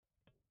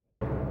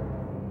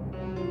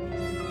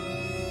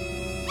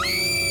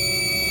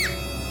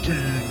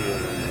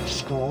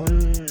This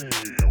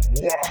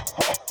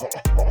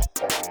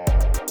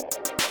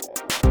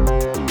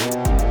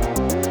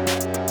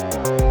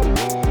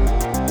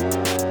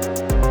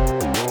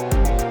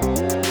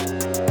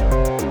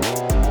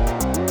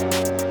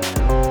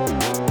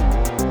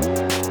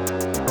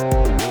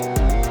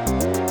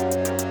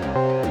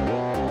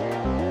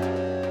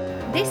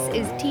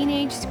is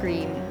Teenage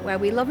Scream, where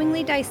we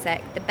lovingly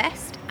dissect the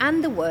best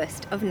and the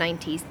worst of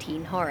 90s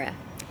teen horror.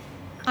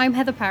 I'm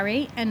Heather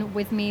Parry, and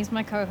with me is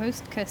my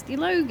co-host, Kirsty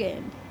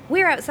Logan.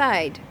 We're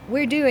outside.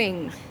 We're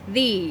doing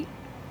the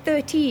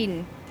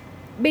 13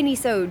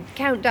 mini-sode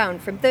countdown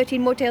from 13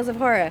 More Tales of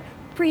Horror,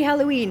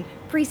 pre-Halloween,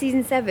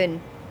 pre-season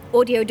 7,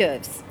 audio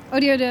d'oeuvres.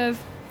 Audio d'oeuvre,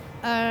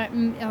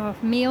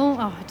 meal.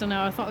 Oh, I don't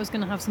know. I thought I was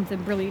going to have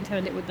something brilliant to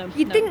end it with them.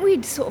 You'd think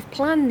we'd sort of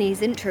plan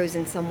these intros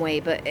in some way,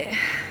 but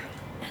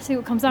See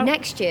what comes out.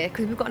 next year,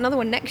 because we've got another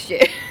one next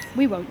year,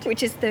 We won't.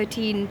 which is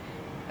 13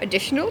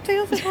 additional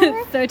Tales of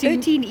Horror?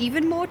 13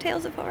 even more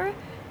Tales of Horror?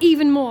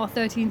 Even more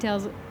 13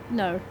 Tales.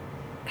 No.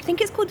 I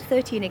think it's called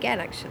 13 again,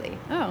 actually.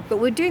 Oh. But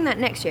we're doing that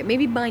next year.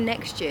 Maybe by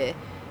next year,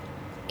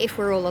 if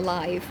we're all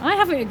alive, I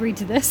haven't agreed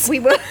to this. we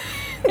will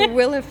we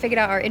will have figured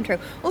out our intro.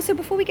 Also,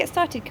 before we get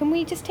started, can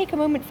we just take a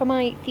moment for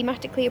my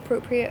thematically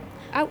appropriate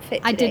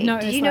outfit today? I did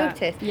notice Did you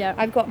that. notice? Yeah.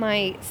 I've got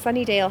my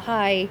Sunnydale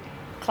High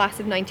Class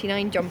of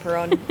 99 jumper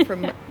on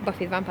from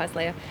Buffy the Vampire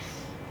Slayer.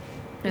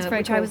 It's very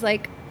which cool. I was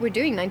like, we're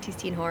doing 90s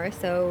teen horror,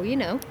 so, you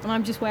know. And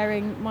I'm just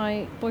wearing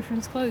my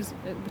boyfriend's clothes,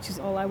 which is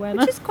all I wear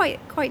now. Which is quite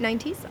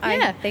 90s, I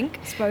Yeah. think.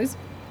 I suppose.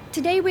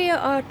 Today we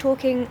are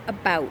talking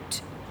about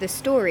the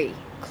story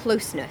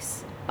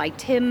Closeness by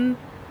Tim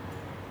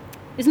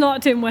It's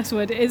not Tim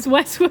Westwood, it's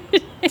Westwood.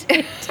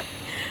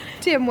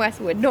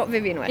 Westwood, not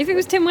Vivian Westwood. If it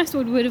was Tim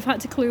Westwood, we would have had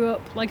to clue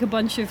up like a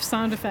bunch of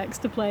sound effects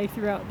to play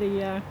throughout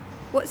the...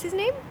 What's his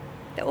name?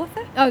 The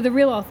author? Oh, the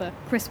real author,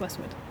 Chris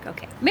Westwood.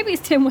 Okay. Maybe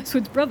it's Tim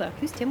Westwood's brother.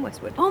 Who's Tim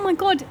Westwood? Oh my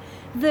god,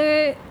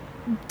 the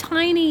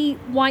tiny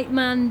white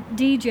man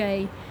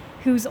DJ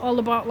who's all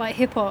about like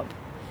hip hop.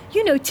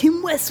 You know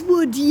Tim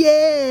Westwood,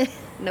 yeah.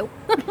 Nope.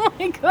 Oh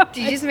my god.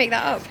 Did you just make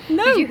that up?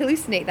 No. Did you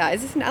hallucinate that?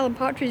 Is this an Alan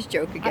Partridge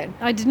joke again?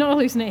 I did not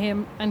hallucinate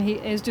him, and he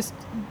has just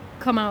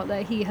come out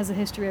that he has a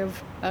history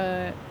of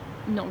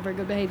not very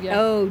good behaviour.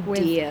 Oh with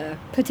dear.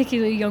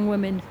 particularly young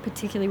women,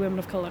 particularly women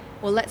of colour.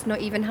 Well, let's not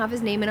even have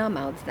his name in our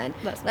mouths then.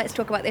 Let's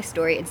talk about this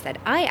story instead.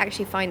 I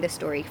actually find this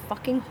story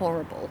fucking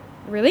horrible.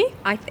 Really?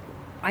 I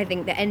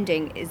think the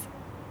ending is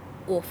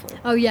awful.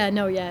 Oh yeah,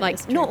 no, yeah. Like,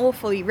 that's true. not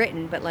awfully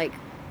written, but like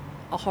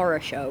a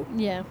horror show.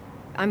 Yeah.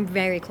 I'm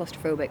very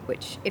claustrophobic,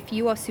 which if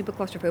you are super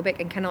claustrophobic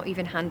and cannot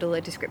even handle a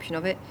description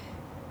of it,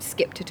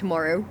 skip to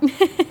tomorrow,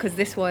 because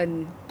this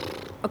one...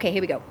 Okay,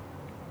 here we go.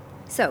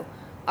 So,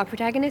 our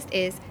protagonist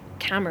is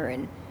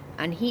Cameron,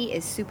 and he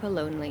is super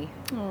lonely,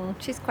 Oh.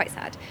 which is quite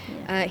sad.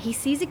 Yeah. He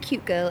sees a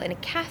cute girl in a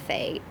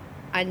cafe,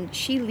 and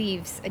she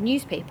leaves a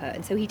newspaper,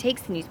 and so he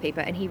takes the newspaper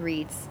and he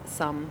reads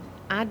some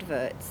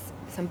adverts,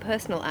 some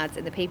personal ads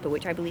in the paper,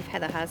 which I believe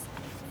Heather has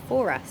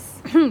for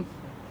us.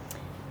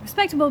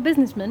 Respectable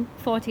businessman,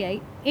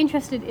 48,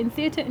 interested in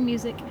theatre and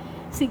music,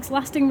 seeks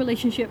lasting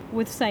relationship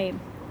with same.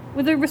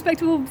 With a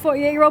respectable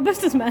 48-year-old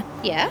businessman.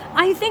 Yeah?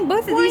 I think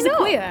both of Why these not? are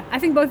queer. I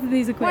think both of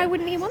these are queer. Why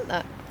wouldn't he want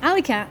that?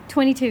 Alley Cat,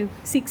 22,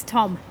 seeks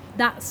Tom.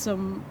 That's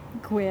some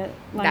queer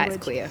language.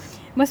 That's queer.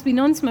 Must be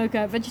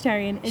non-smoker,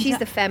 vegetarian. She's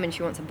the femme and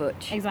she wants a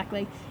butch.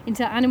 Exactly.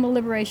 Into animal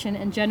liberation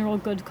and general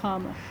good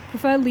karma.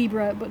 Prefer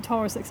Libra, but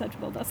Taurus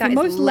acceptable. That's That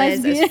the is most les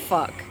lesbian. as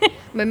fuck.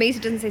 I'm amazed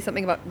it doesn't say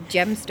something about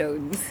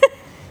gemstones.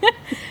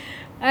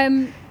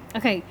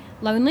 Okay,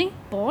 lonely,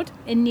 bored,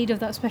 in need of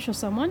that special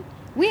someone.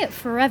 We at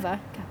Forever,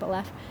 capital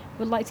F,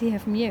 would like to hear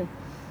from you.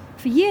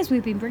 For years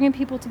we've been bringing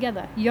people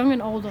together, young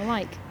and old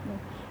alike,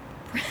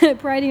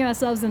 priding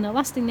ourselves in the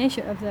lasting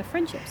nature of their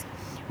friendships.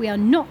 We are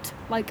not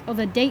like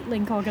other date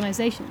link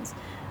organisations.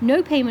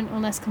 No payment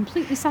unless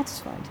completely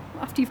satisfied.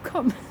 After you've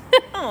come.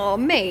 Oh,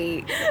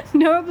 mate.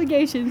 No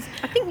obligations.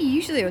 I think you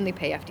usually only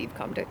pay after you've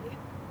come, don't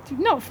you?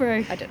 Not for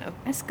a I don't know.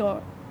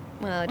 escort.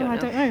 Well, I I don't know.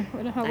 don't know. I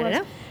don't know how it I don't works.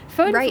 know.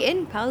 Phone Write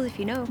in, pals, if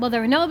you know. Well,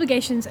 there are no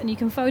obligations, and you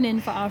can phone in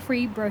for our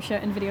free brochure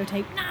and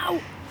videotape now.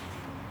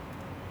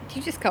 Did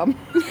you just come?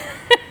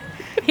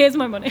 Here's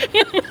my money.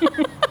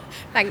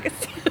 Thanks.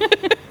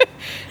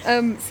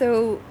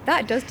 So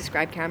that does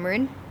describe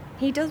Cameron.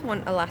 He does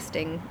want a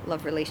lasting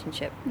love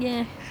relationship.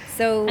 Yeah.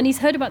 So And he's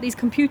heard about these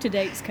computer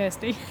dates,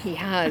 Kirsty. he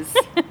has.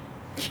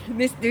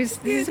 This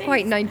is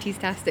quite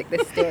 90s-tastic,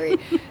 this story.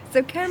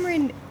 So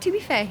Cameron, to be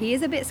fair, he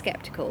is a bit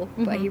skeptical,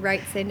 but he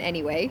writes in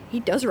anyway. He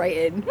does write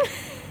in.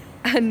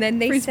 And then For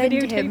they his send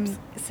him videotapes.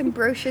 some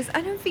brochures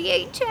and a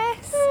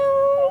VHS.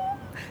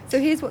 So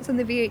here's what's on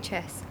the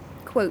VHS.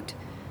 Quote,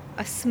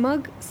 a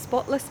smug,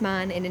 spotless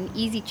man in an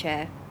easy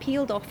chair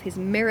peeled off his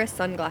mirror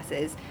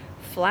sunglasses,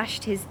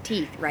 flashed his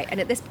teeth. Right, and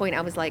at this point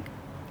I was like,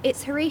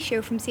 it's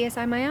Horatio from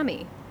CSI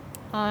Miami.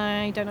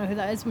 I don't know who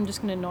that is. I'm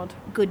just going to nod.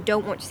 Good,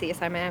 don't watch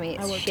CSI Miami,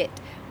 I it's won't. shit.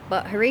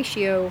 But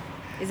Horatio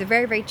is a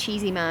very, very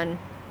cheesy man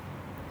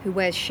who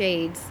wears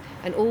shades,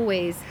 and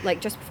always, like,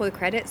 just before the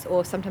credits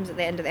or sometimes at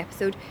the end of the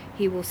episode,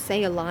 he will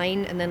say a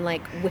line and then,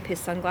 like, whip his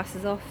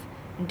sunglasses off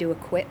and do a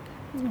quip.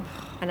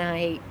 And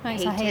I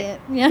hate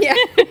it.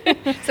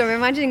 Yeah. So I'm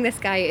imagining this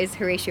guy is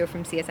Horatio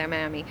from CSI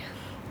Miami.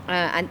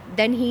 And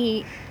then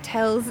he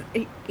tells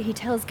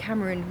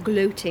Cameron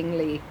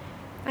gloatingly,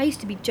 "I used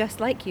to be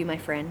just like you, my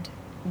friend.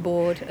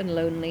 Bored and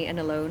lonely and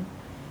alone.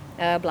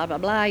 Blah, blah,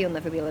 blah. You'll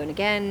never be alone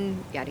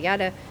again. Yada,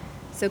 yada."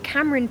 So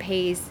Cameron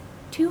pays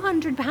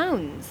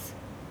 £200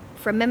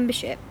 for a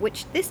membership,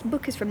 which this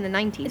book is from the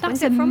 90s. That's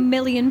When's it from? £1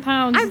 million.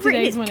 I've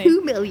written it's money.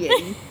 £2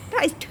 million.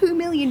 That is £2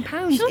 million in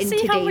Shall I today's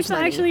see how much that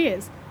money. actually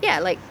is? Yeah,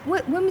 like,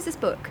 when was this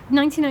book?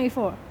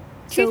 1994.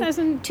 So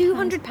 2,000 £200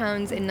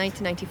 in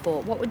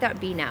 1994. What would that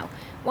be now?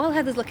 While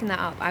Heather's looking that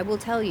up, I will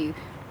tell you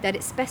that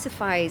it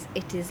specifies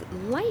it is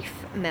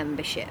life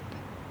membership.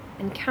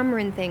 And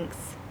Cameron thinks,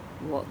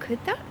 what could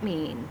that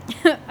mean?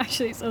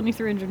 Actually, it's only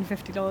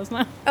 $350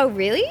 now. Oh,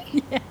 really?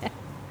 Yeah.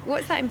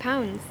 What's that in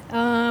pounds?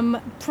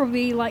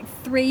 Probably like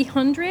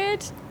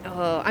 300.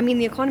 Oh, I mean,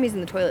 the economy's in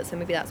the toilet, so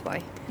maybe that's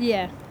why.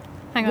 Yeah.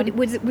 Hang on.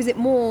 Was it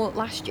more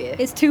last year?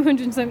 It's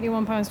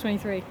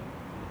 £271.23.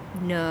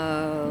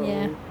 No.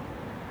 Yeah.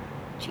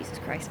 Jesus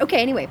Christ.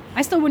 Okay, anyway.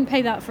 I still wouldn't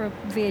pay that for a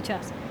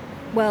VHS.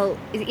 Well,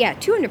 yeah,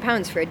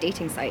 £200 for a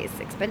dating site is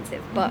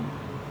expensive, but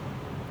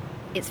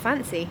it's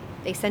fancy.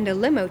 They send a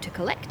limo to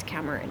collect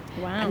Cameron.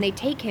 Wow. And they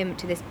take him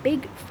to this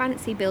big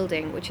fancy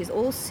building, which is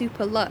all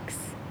super luxe,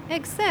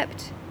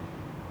 except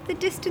the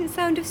distant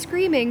sound of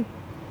screaming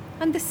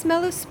and the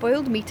smell of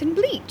spoiled meat and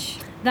bleach.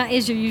 That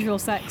is your usual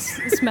sex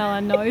smell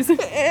and noise.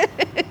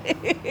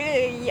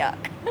 Yuck.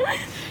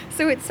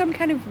 So it's some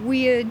kind of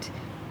weird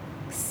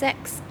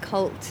sex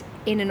cult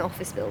in an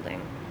office building.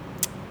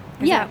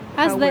 Is Yeah, that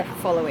as how the- we're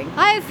following.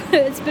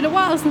 It's been a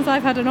while since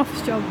I've had an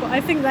office job, but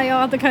I think they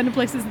are the kind of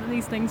places that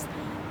these things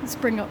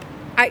spring up.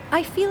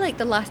 I feel like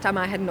the last time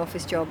I had an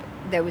office job,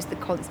 there was the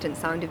constant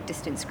sound of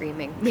distant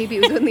screaming. Maybe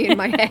it was only in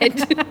my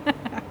head.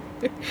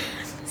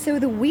 So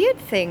the weird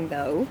thing,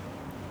 though,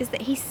 is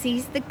that he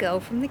sees the girl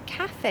from the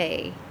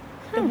cafe.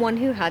 The one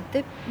who had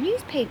the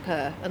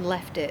newspaper and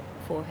left it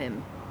for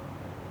him.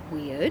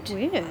 Weird.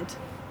 Weird.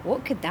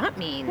 What could that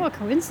mean? What a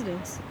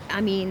coincidence.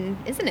 I mean,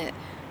 isn't it?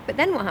 But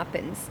then what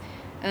happens?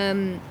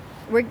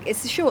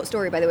 It's a short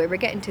story, by the way. We're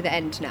getting to the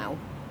end now.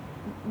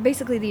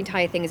 Basically, the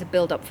entire thing is a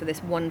build-up for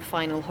this one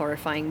final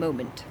horrifying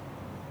moment.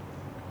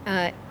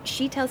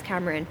 She tells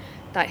Cameron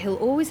that he'll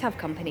always have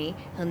company,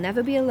 he'll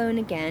never be alone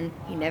again,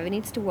 he never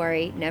needs to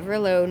worry, never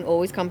alone,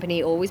 always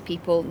company, always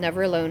people,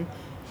 never alone.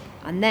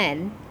 And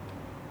then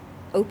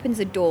opens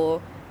a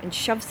door and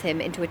shoves him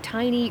into a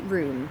tiny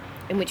room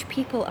in which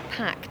people are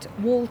packed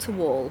wall to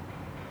wall.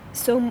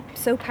 So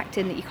packed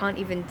in that you can't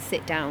even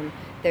sit down.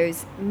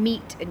 There's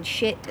meat and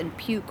shit and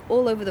puke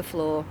all over the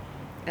floor.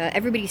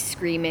 Everybody's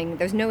screaming.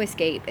 There's no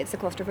escape. It's a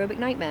claustrophobic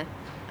nightmare.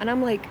 And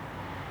I'm like,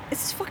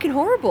 this is fucking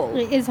horrible.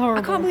 It is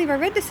horrible. I can't believe I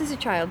read this as a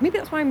child. Maybe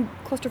that's why I'm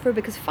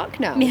claustrophobic as fuck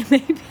now. Yeah,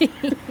 maybe.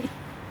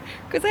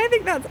 Because I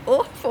think that's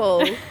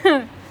awful.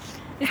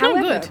 It's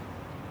However, not good.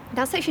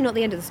 that's actually not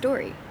the end of the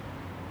story.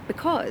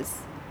 Because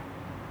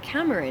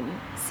Cameron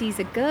sees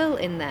a girl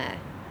in there.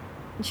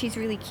 And she's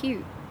really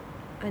cute.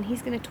 And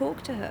he's going to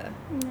talk to her.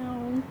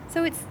 No.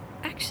 So it's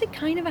actually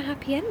kind of a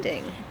happy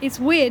ending. It's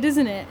weird,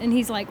 isn't it? And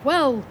he's like,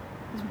 well,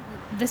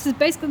 this is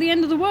basically the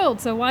end of the world,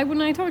 so why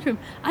wouldn't I talk to him?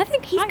 I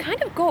think He's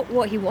kind of got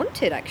what he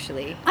wanted,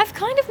 actually. I've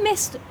kind of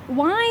missed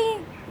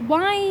why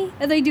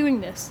are they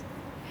doing this?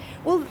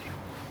 Well,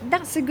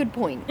 that's a good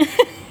point.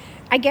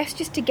 I guess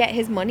just to get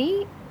his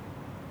money.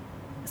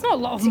 It's not a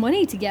lot of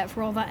money to get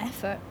for all that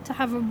effort. To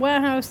have a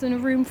warehouse and a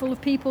room full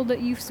of people that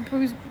you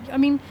suppose... I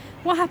mean,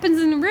 what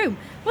happens in the room?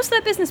 What's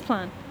their business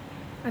plan?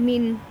 I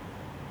mean,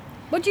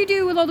 What do you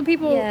do with all the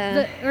people Yeah.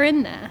 that are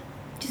in there?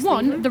 Just leave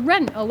One, them. the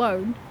rent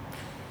alone.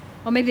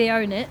 Or maybe they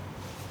own it.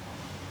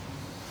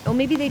 or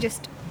maybe they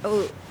just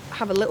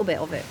have a little bit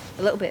of it,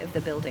 a little bit of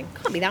the building.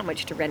 Can't be that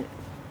much to rent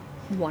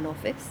one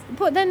office.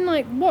 But then,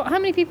 like, what? How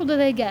many people do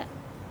they get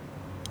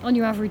on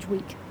your average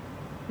week?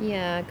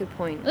 Yeah, good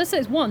point. Let's say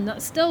it's one.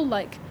 That's still,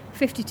 like,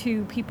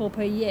 52 people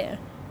per year.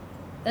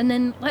 And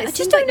then, like, It I seems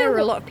just like don't know there were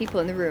a what- lot of people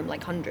in the room,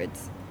 like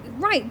hundreds.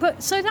 Right,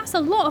 but so that's a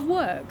lot of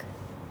work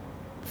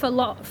for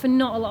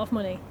not a lot of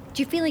money.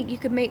 Do you feel like you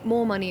could make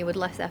more money with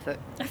less effort?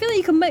 I feel like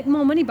you can make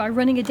more money by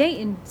running a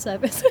dating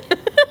service.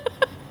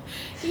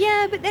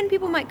 Yeah, but then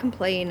people might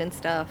complain and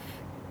stuff.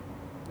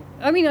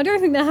 I mean, I don't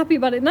think they're happy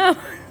about it now.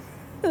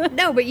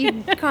 No, but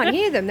you can't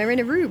hear them. They're in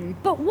a room.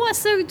 But what?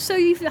 So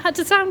you've had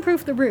to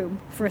soundproof the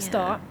room for a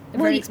start.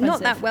 Well, Very not expensive.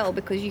 that well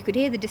because you could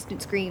hear the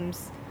distant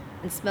screams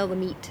and smell the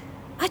meat.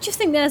 I just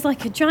think there's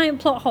like a giant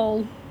plot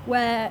hole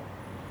where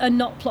a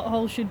not plot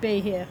hole should be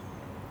here.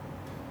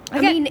 I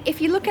mean,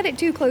 if you look at it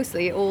too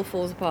closely, it all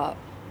falls apart.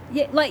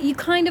 Yeah, like you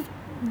kind of...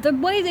 The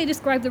way they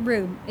describe the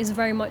room is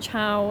very much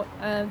how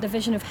the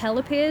vision of hell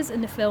appears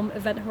in the film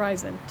Event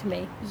Horizon to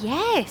me.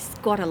 Yes.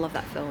 God, I love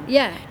that film.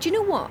 Yeah. Do you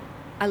know what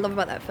I love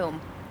about that film?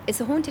 it's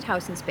a haunted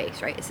house in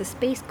space, right? It's a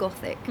space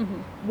gothic.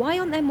 Mm-hmm. Why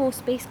aren't there more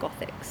space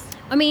gothics?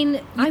 I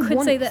mean, I you could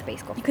want say that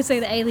space gothic. you could say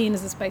that Alien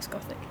is a space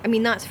gothic. I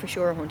mean, that's for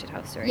sure a haunted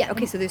house story. Yeah.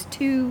 Okay, so there's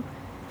two.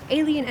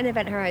 Alien and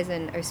Event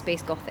Horizon are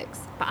space gothics,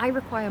 but I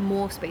require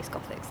more space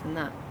gothics than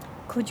that.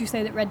 Could you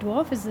say that Red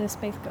Dwarf is a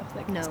space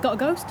gothic? No. It's got a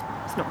ghost.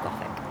 It's not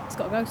gothic. It's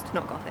got a ghost. It's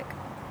not gothic.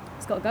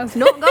 It's got a ghost. It's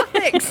not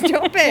gothic.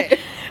 Stop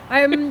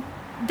it.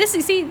 This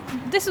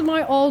is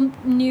why all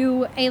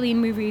new Alien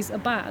movies are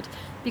bad,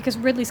 because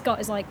Ridley Scott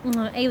is like,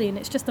 Alien,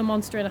 it's just a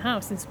monster in a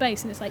house in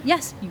space, and it's like,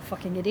 yes, you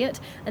fucking idiot,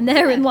 and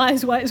therein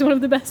lies why it's one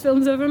of the best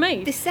films ever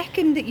made. The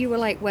second that you were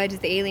like, where does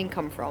the alien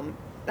come from?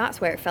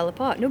 That's where it fell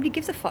apart. Nobody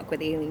gives a fuck where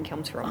the alien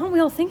comes from. Aren't we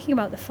all thinking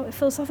about the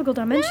philosophical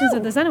dimensions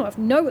of the Xenomorph?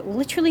 No,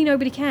 literally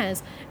nobody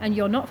cares, and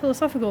you're not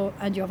philosophical,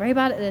 and you're very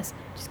bad at this.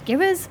 Just give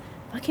us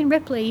fucking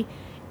Ripley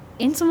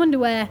in some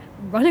underwear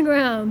running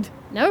around.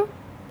 No?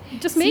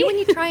 Just me? See, when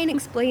you try and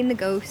explain the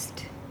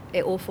ghost,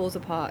 it all falls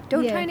apart.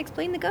 Don't Yeah. try and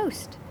explain the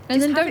ghost. And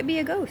Just then have don't- it be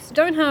a ghost.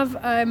 Don't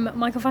have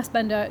Michael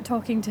Fassbender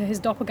talking to his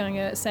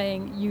doppelganger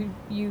saying,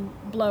 you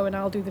blow and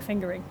I'll do the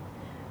fingering.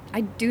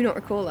 I do not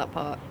recall that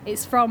part.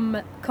 It's from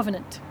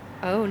Covenant.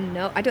 Oh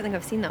no, I don't think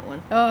I've seen that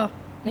one. Oh, you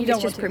Maybe don't it's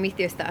want just to.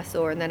 Prometheus that I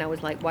saw, and then I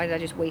was like, why did I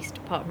just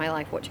waste part of my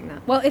life watching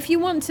that? Well, if you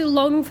want to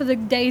long for the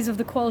days of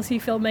the quality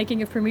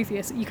filmmaking of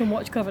Prometheus, you can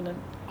watch Covenant.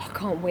 Oh, I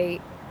can't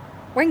wait.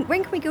 When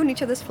can we go in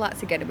each other's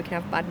flats again and we can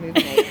have a bad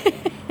movie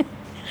night?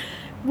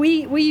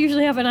 We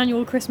usually have an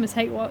annual Christmas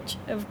hate watch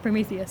of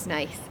Prometheus.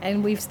 Nice.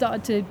 And we've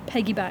started to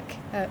piggyback.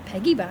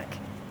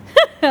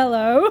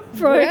 Hello,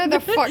 Freud. Where the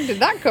fuck did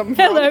that come from?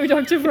 Hello,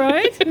 Dr.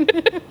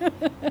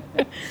 Freud.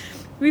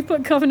 We've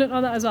put Covenant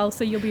on that as well,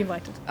 so you'll be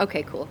invited.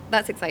 Okay, cool.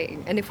 That's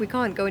exciting. And if we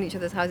can't go in each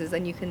other's houses,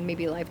 then you can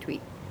maybe live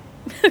tweet,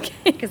 Okay.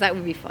 because that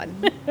would be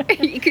fun.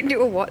 You can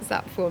do a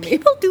WhatsApp for me.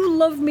 People do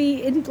love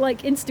me in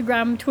like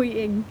Instagram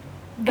tweeting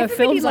the Everybody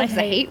films loves I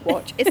the hate. hate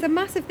watch. It's a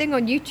massive thing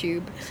on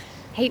YouTube.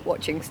 Hate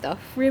watching stuff.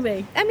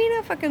 Really? I mean,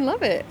 I fucking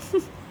love it.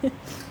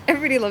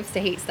 Everybody loves to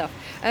hate stuff.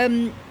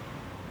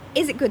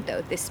 Is it good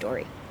though, this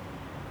story?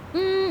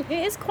 It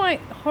is quite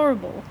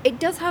horrible. It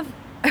does have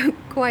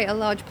quite a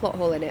large plot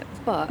hole in it,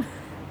 but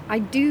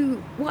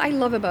what I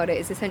love about it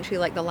is essentially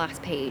like the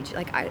last page.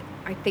 Like I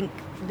think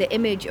the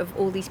image of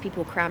all these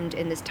people crammed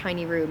in this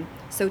tiny room,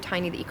 so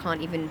tiny that you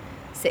can't even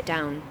sit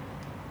down,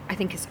 I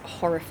think is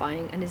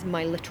horrifying and is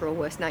my literal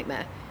worst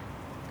nightmare.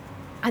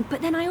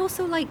 But then I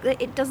also like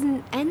that it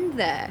doesn't end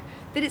there,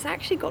 that it's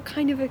actually got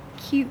kind of a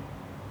cute,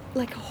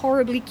 like a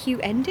horribly cute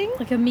ending.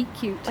 Like a meat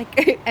cute. Like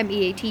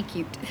MEAT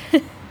cute.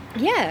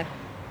 Yeah.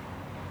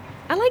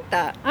 I like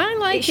that. I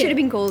like It should have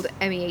been called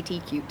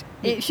MEAT cute.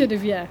 It should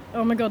have, yeah.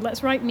 Oh my god,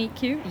 let's write meat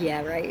cute.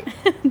 Yeah, right.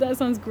 That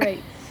sounds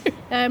great.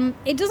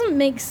 It doesn't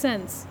make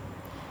sense.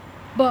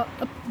 But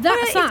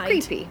that aside,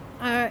 It's creepy.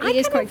 it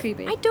is quite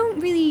creepy. I don't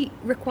really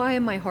require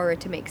my horror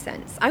to make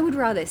sense. I would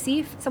rather see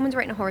if someone's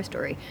writing a horror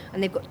story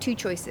and they've got two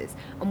choices,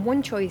 and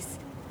one choice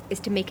is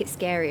to make it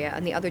scarier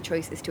and the other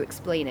choice is to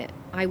explain it.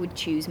 I would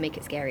choose make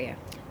it scarier.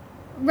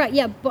 Right,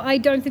 yeah, but I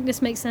don't think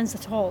this makes sense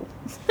at all.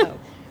 Oh.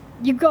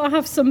 You've got to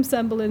have some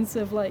semblance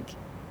of like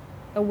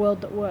a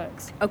world that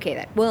works. Okay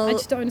then. Well, I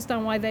just don't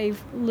understand why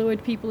they've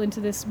lured people into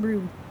this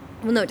room.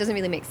 well, no, it doesn't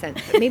really make sense.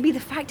 But maybe the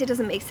fact it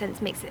doesn't make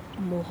sense makes it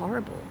more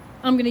horrible.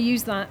 I'm going to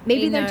use that.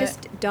 Maybe in, they're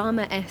just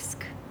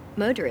Dharma-esque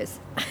murderers.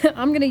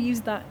 I'm going to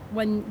use that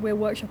when we're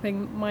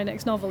workshopping my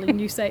next novel and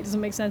you say it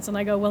doesn't make sense and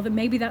I go, well, then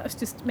maybe that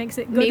just makes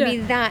it gooder. Maybe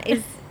that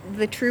is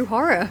the true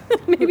horror.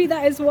 Maybe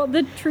that is what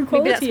the true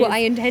quality Maybe that's what is. I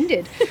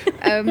intended.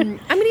 I'm going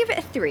to give it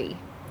a 3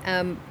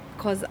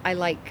 because I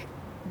like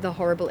the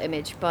horrible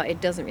image, but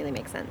it doesn't really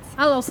make sense.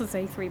 I'll also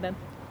say 3 then.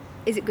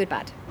 Is it good,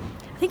 bad?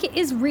 I think it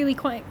is really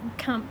quite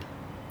camp.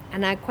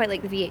 And I quite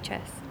like the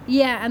VHS.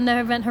 Yeah, and the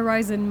Event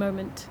Horizon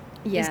moment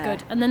is Yeah.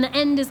 good. And then the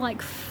end is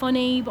like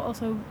funny but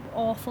also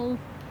awful.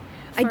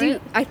 I for do.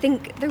 it. I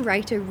think the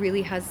writer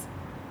really has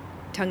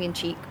tongue in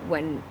cheek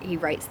when he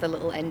writes the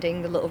little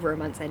ending, the little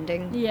romance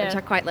ending, Yeah. which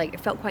I quite like.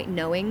 It felt quite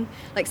knowing.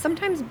 Like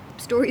sometimes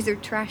stories are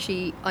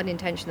trashy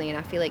unintentionally, and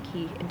I feel like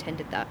he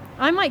intended that.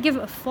 I might give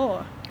it a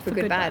 4 For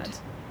good, bad.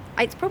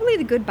 It's probably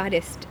the good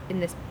baddest in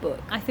this book.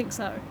 I think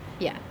so.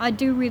 Yeah. I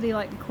do really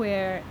like the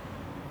queer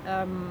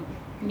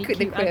meet The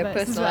cute queer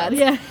adverts as puss well. lads.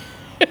 Yeah.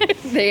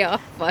 They are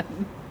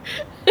fun.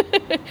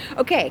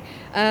 Okay,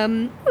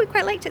 we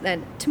quite liked it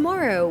then.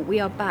 Tomorrow we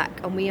are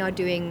back and we are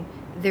doing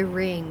The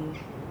Ring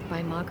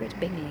by Margaret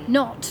Bingley.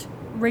 Not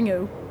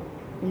Ringu,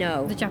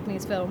 No. the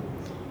Japanese film,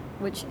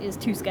 which is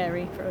too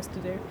scary for us to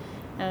do.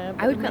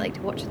 I would quite like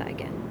to watch that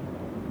again.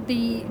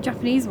 The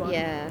Japanese one.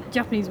 Yeah.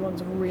 Japanese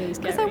one's really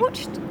scary. Because I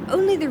watched,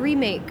 only the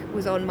remake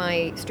was on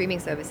my streaming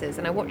services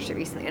and I watched it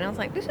recently and I was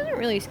like, this isn't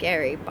really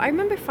scary. But I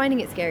remember finding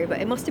it scary, but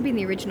it must have been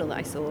the original that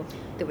I saw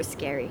that was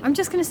scary. I'm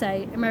just going to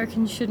say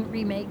Americans shouldn't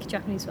remake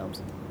Japanese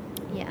films.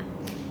 Yeah.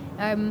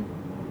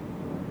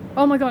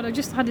 Oh my god, I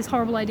just had this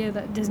horrible idea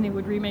that Disney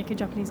would remake a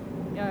Japanese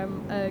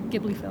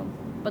Ghibli film,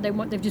 but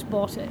they've just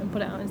bought it and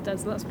put it out instead,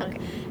 so that's fine.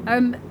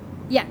 Okay.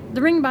 Yeah,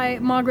 The Ring by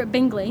Margaret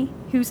Bingley,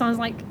 who sounds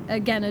like,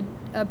 again,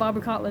 a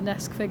Barbara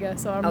Cartland-esque figure,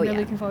 so I'm really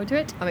looking forward to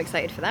it. I'm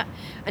excited for that.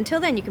 Until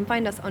then, you can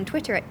find us on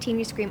Twitter at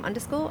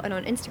TeenageScream_ and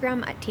on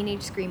Instagram at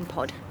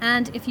TeenageScreamPod.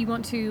 And if you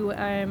want to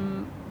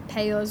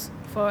pay us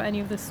for any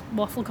of this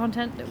waffle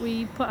content that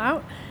we put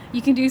out,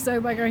 you can do so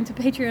by going to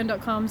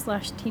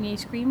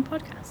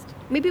patreon.com/TeenageScreamPodcast.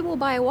 Maybe we'll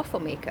buy a waffle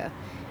maker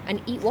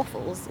and eat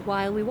waffles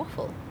while we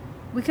waffle.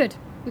 We could.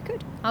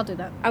 I'll do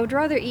that. I would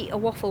rather eat a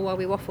waffle while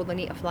we waffle than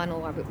eat a flannel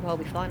while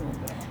we flannel.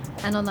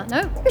 And on that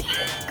note,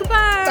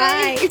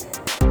 goodbye!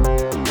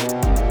 Bye!